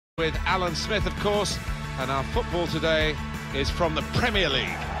With Alan Smith, of course, and our football today is from the Premier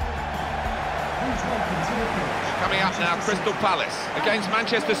League. Coming up now, Crystal Palace against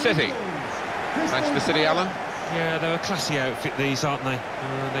Manchester City. Manchester City, Alan? Yeah, they're a classy outfit, these, aren't they?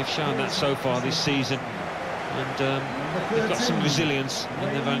 They've shown that so far this season. And they've got some resilience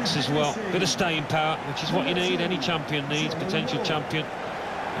in their ranks as well. Bit of staying power, which is what you need, any champion needs, potential champion.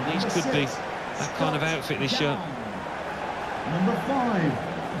 And these could be that kind of outfit this year. Number 5,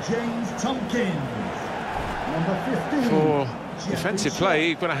 James Tompkins. Number 15. For defensive play,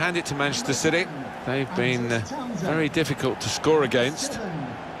 you've got to hand it to Manchester City. They've been very difficult to score against.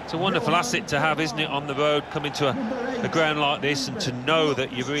 It's a wonderful asset to have, isn't it, on the road, coming to a ground like this, and to know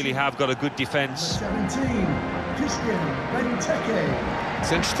that you really have got a good defence. 17, Christian Benteke.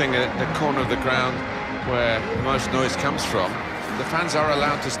 It's interesting at the corner of the ground where most noise comes from, the fans are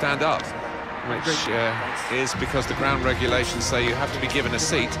allowed to stand up, which is because the ground regulations say you have to be given a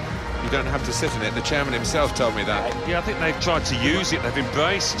seat. You don't have to sit in it. The chairman himself told me that. Yeah, I think they've tried to use it. They've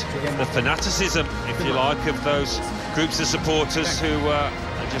embraced the fanaticism, if you like, of those groups of supporters who are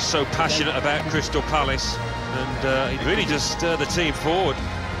just so passionate about Crystal Palace, and it really just stirred the team forward.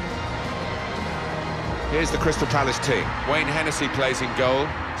 Here's the Crystal Palace team. Wayne Hennessy plays in goal.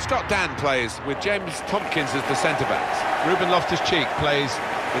 Scott Dann plays with James Tompkins as the centre-backs. Ruben Loftus-Cheek plays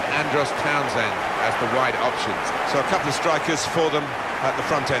with Andros Townsend as the wide options. So a couple of strikers for them at the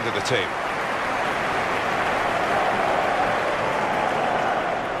front end of the team.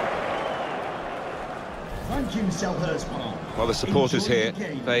 Thank you, Selhurst Park. Well, the supporters here,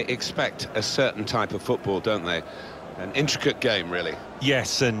 they expect a certain type of football, don't they? An intricate game, really.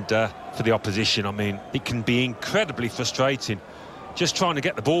 Yes, and for the opposition, I mean, it can be incredibly frustrating. Just trying to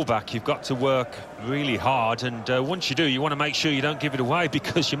get the ball back, you've got to work really hard, and once you do, you want to make sure you don't give it away,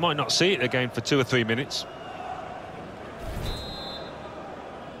 because you might not see it again for 2 or 3 minutes.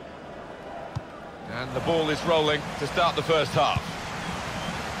 And the ball is rolling to start the first half.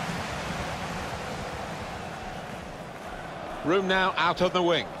 Room now out on the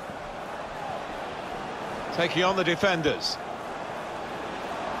wing. Taking on the defenders.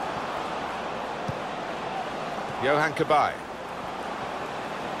 Johan Cabaye.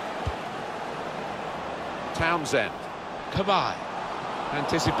 Townsend. Cabaye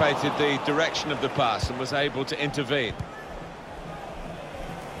anticipated the direction of the pass and was able to intervene.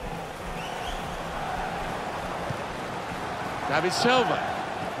 David Silva.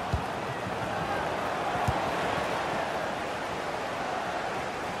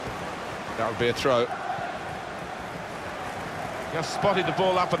 That would be a throw. Just spotted the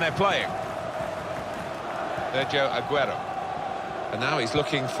ball up and they're playing. Sergio Aguero. And now he's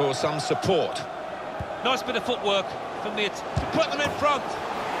looking for some support. Nice bit of footwork from the... To put them in front.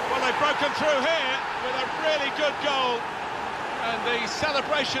 Well, they've broken through here with a really good goal. And the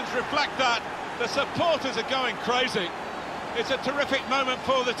celebrations reflect that. The supporters are going crazy. It's a terrific moment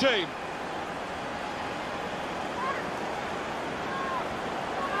for the team.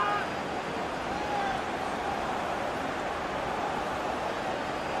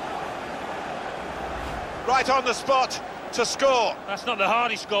 Right on the spot to score. That's not the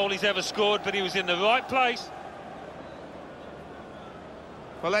hardest goal he's ever scored, but he was in the right place.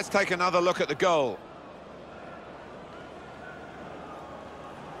 Well, let's take another look at the goal.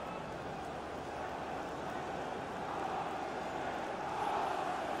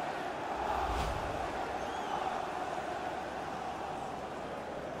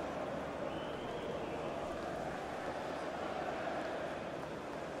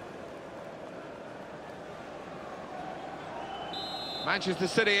 Manchester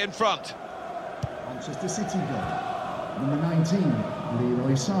City in front. Manchester City goal. Number 19,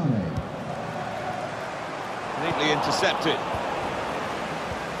 Leroy Sané. Neatly intercepted.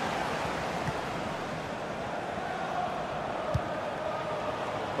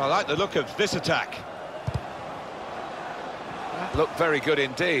 Well, I like the look of this attack. That looked very good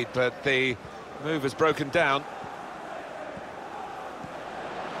indeed, but the move has broken down.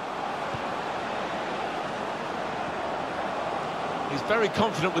 He's very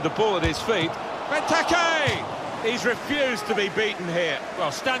confident with the ball at his feet. Benteke! He's refused to be beaten here.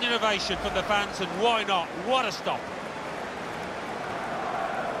 Well, standing ovation from the fans, and why not? What a stop.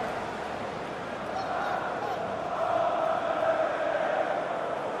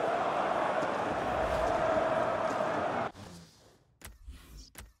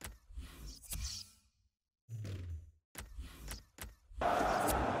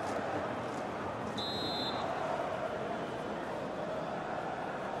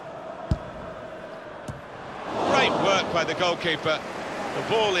 Great work by the goalkeeper. The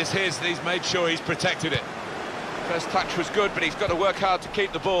ball is his, and he's made sure he's protected it. First touch was good, but he's got to work hard to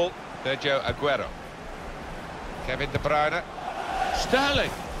keep the ball. Sergio Aguero. Kevin De Bruyne. Sterling.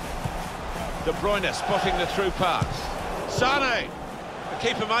 De Bruyne spotting the through pass. Sane. The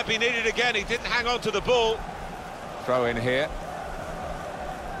keeper might be needed again. He didn't hang on to the ball. Throw in here.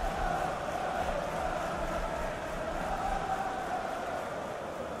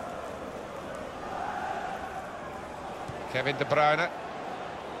 Kevin De Bruyne.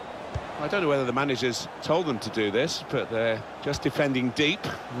 I don't know whether the managers told them to do this, but they're just defending deep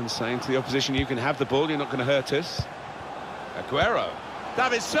and saying to the opposition, you can have the ball, you're not going to hurt us. Aguero.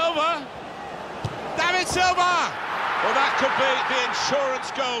 David Silva. David Silva! Well, that could be the insurance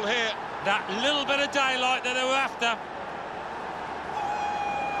goal here. That little bit of daylight that they were after.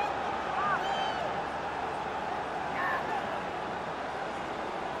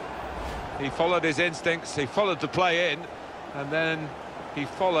 He followed his instincts, he followed the play in, and then he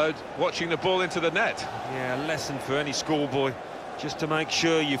followed watching the ball into the net. Yeah, a lesson for any schoolboy, just to make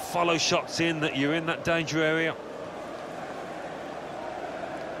sure you follow shots in, that you're in that danger area.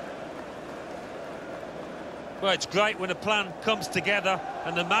 Well, it's great when a plan comes together,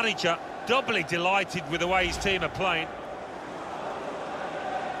 and the manager doubly delighted with the way his team are playing.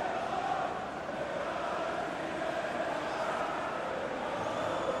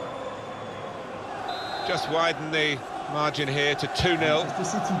 Just widen the margin here to 2-0. Manchester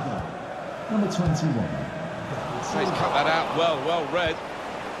City goal, number 21. He's cut that out well read.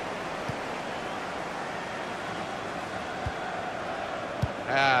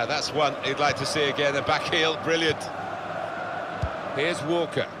 Ah, that's one he'd like to see again, the back heel, brilliant. Here's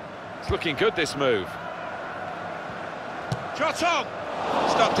Walker. It's looking good, this move. Shot on!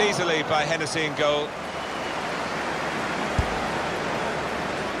 Stopped easily by Hennessy in goal.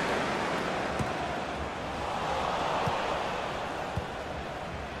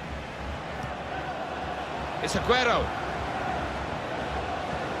 It's Aguero.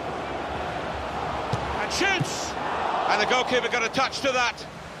 And shoots! And the goalkeeper got a touch to that.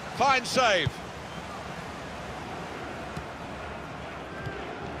 Fine save.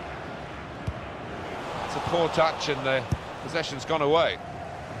 It's a poor touch and the possession's gone away.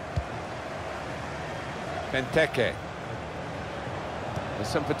 Benteke. There's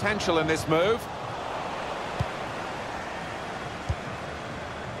some potential in this move.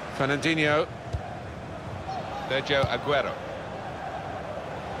 Fernandinho. Sergio Aguero.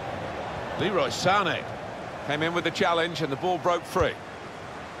 Leroy Sane came in with the challenge and the ball broke free.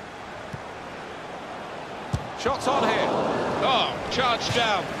 Shots on here. Oh, charged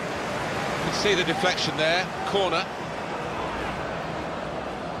down. You can see the deflection there. Corner.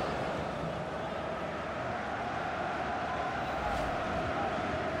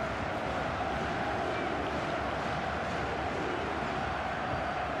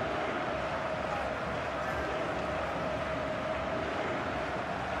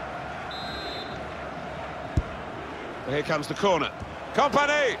 Here comes the corner.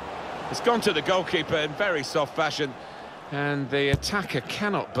 Company! It's gone to the goalkeeper in very soft fashion, and the attacker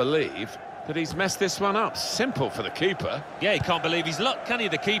cannot believe that he's messed this one up. Simple for the keeper. Yeah, he can't believe his luck, can he,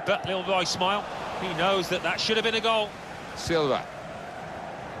 the keeper? Little boy smile. He knows that that should have been a goal. Silva.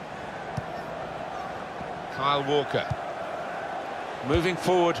 Kyle Walker. Moving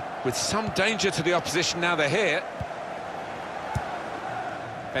forward with some danger to the opposition now they're here.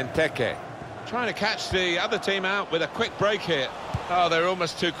 Benteke. Trying to catch the other team out with a quick break here. Oh, they're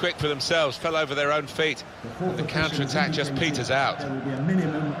almost too quick for themselves, fell over their own feet. And the counter-attack just peters out. There will be a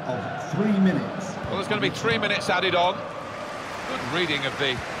minimum of 3 minutes. Well, there's going to be 3 minutes added on. Good reading of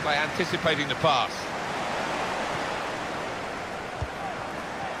the by anticipating the pass.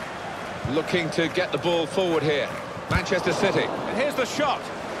 Looking to get the ball forward here. Manchester City. And here's the shot.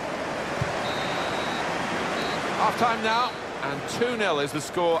 Half-time now, and 2-0 is the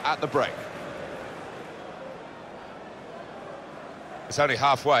score at the break. It's only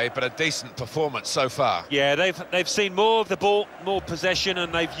halfway, but a decent performance so far. Yeah, they've seen more of the ball, more possession,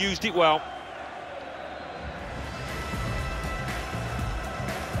 and they've used it well.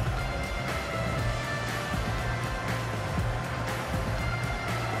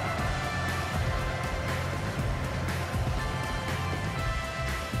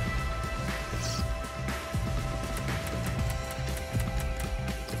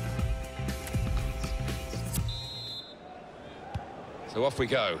 So off we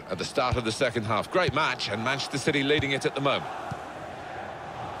go at the start of the second half. Great match, and Manchester City leading it at the moment.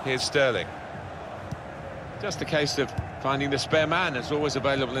 Here's Sterling. Just a case of finding the spare man that's always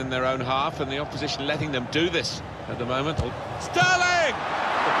available in their own half, and the opposition letting them do this at the moment. Sterling!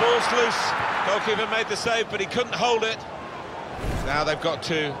 The ball's loose. Goalkeeper made the save, but he couldn't hold it. Now they've got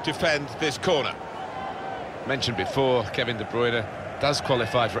to defend this corner. Mentioned before, Kevin De Bruyne does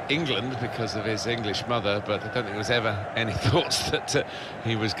qualify for England because of his English mother, but I don't think there was ever any thoughts that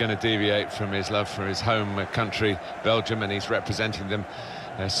he was going to deviate from his love for his home country, Belgium, and he's representing them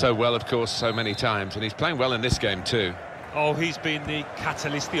so well, of course, so many times, and he's playing well in this game too. Oh, he's been the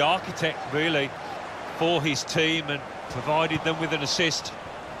catalyst, the architect, really, for his team and provided them with an assist.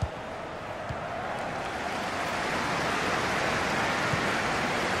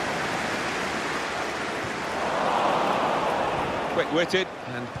 Quick-witted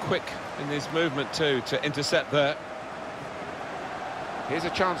and quick in his movement too to intercept there. Here's a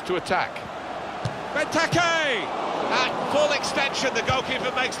chance to attack. Benteke! At full extension, the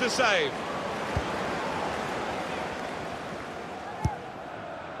goalkeeper makes the save.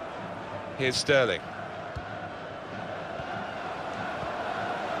 Here's Sterling.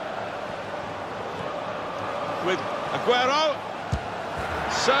 With Aguero.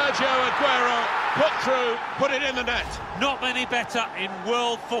 Sergio Aguero put through, put it in the net. Not many better in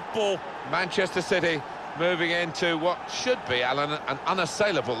world football. Manchester City moving into what should be, Alan, an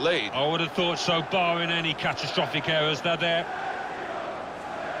unassailable lead. I would have thought so, barring any catastrophic errors. They're there.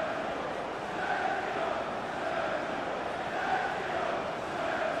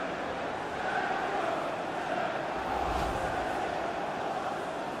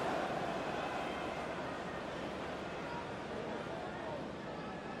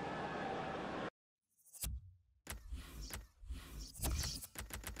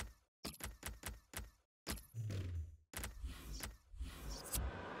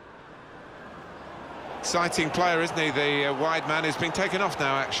 Exciting player, isn't he? The wide man who's been taken off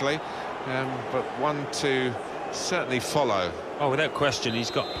now, actually, but one to certainly follow. Oh, without question, he's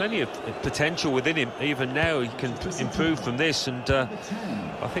got plenty of potential within him. Even now, he can improve from this, and I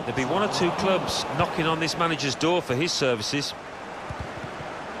think there'll be one or two clubs knocking on this manager's door for his services.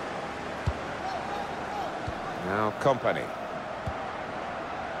 Now, Company.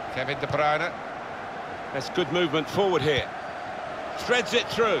 Kevin De Bruyne. That's good movement forward here. Threads it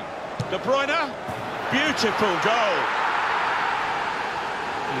through. De Bruyne. Beautiful goal.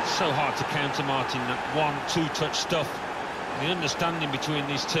 It's so hard to counter, Martin, that 1-2 touch stuff. The understanding between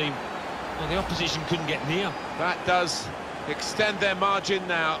this team, well, the opposition couldn't get near. That does extend their margin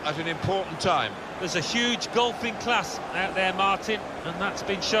now at an important time. There's a huge golfing class out there, Martin, and that's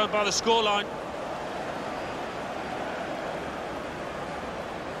been shown by the scoreline.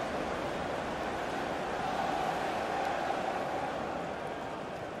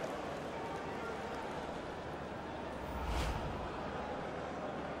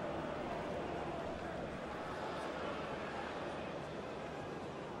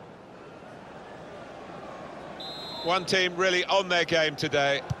 One team really on their game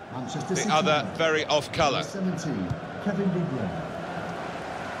today, Manchester the City other man. very off colour. 17, Kevin De Bruyne.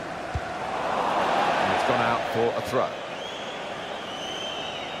 And it's gone out for a throw.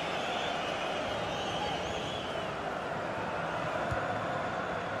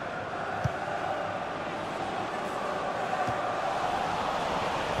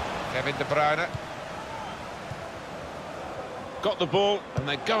 Kevin De Bruyne. Got the ball and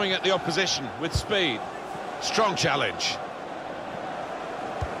they're going at the opposition with speed. Strong challenge.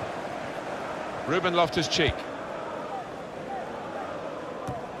 Ruben Loftus-Cheek.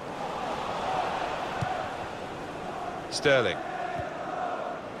 Sterling.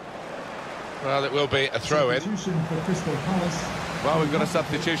 Well, it will be a throw-in. Substitution for Crystal Palace. Well, we've got a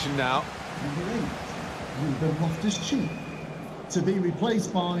substitution now. Number 8, Ruben Loftus-Cheek. To be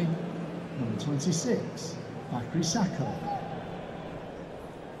replaced by number 26, Bakary Sako.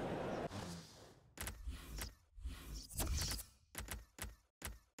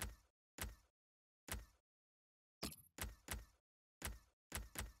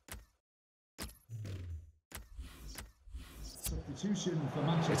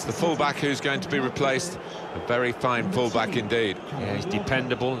 It's the fullback who's going to be replaced. A very fine fullback indeed. Yeah, he's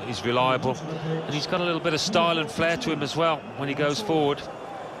dependable, he's reliable, and he's got a little bit of style and flair to him as well when he goes forward.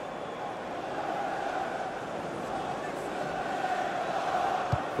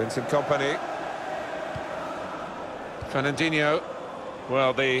 Vincent Kompany. Fernandinho.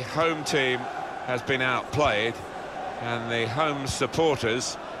 Well, the home team has been outplayed, and the home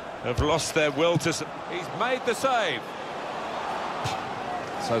supporters have lost their will to... He's made the save.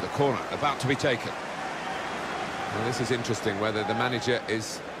 So the corner about to be taken. Well, this is interesting, whether the manager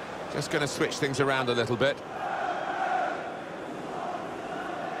is just going to switch things around a little bit.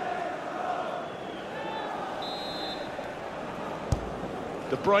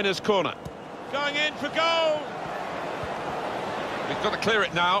 De Bruyne's corner. Going in for goal. We've got to clear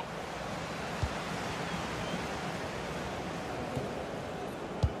it now.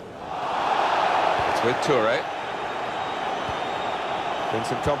 It's It's with Toure.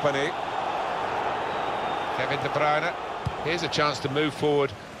 Vincent Kompany. Kevin De Bruyne. Here's a chance to move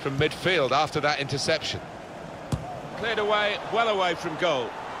forward from midfield after that interception. Cleared away, well away from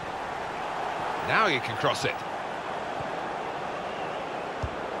goal. Now you can cross it.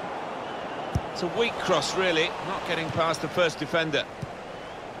 It's a weak cross, really, not getting past the first defender.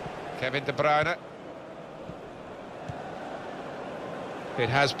 Kevin De Bruyne. It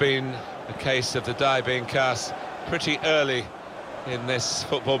has been a case of the die being cast pretty early in this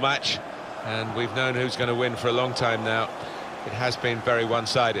football match, and we've known who's going to win for a long time now. It has been very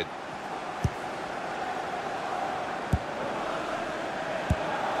one-sided.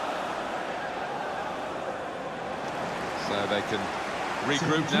 So they can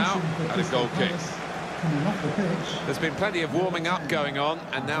regroup now at a goal kick. There's been plenty of warming up going on,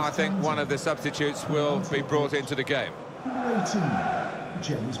 and now I think one of the substitutes will be brought into the game. Number 18,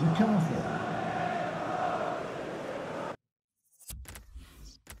 James McCarthy.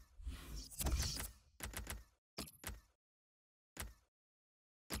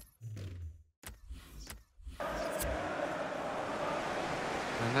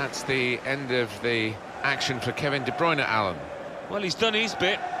 And that's the end of the action for Kevin De Bruyne, Alan. Well, he's done his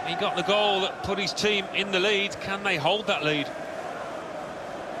bit. He got the goal that put his team in the lead. Can they hold that lead?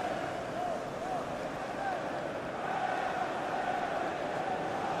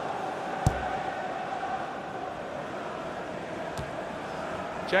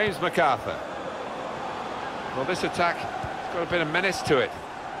 James McArthur. Well, this attack has got a bit of menace to it.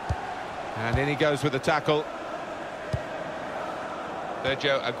 And in he goes with the tackle.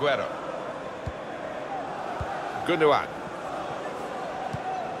 Sergio Aguero. Gundogan.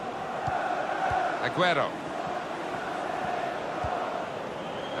 Aguero.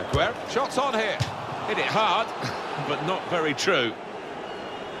 Shots on here. Hit it hard, but not very true.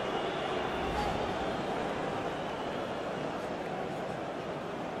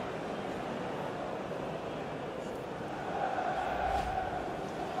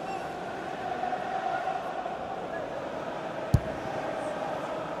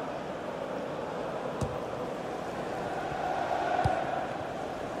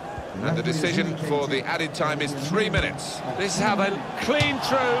 And the decision for the added time is 3 minutes. This is how they clean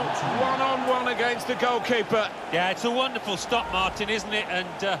through, one-on-one against the goalkeeper. Yeah, it's a wonderful stop, Martin, isn't it? And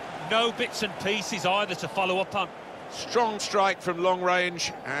no bits and pieces either to follow up on. Strong strike from long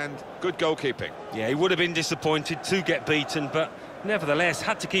range and good goalkeeping. Yeah, he would have been disappointed to get beaten, but nevertheless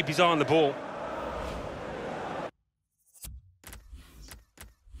had to keep his eye on the ball.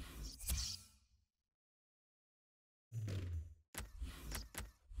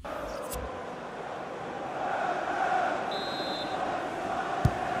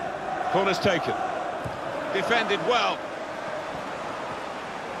 Corner's taken. Defended well.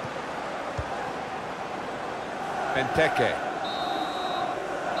 Benteke.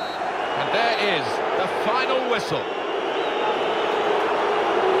 And there is the final whistle.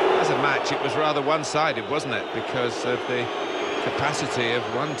 As a match, it was rather one-sided, wasn't it? Because of the capacity of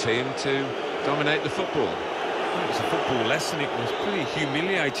one team to dominate the football. Well, it was a football lesson. It was pretty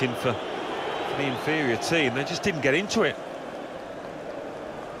humiliating for the inferior team. They just didn't get into it.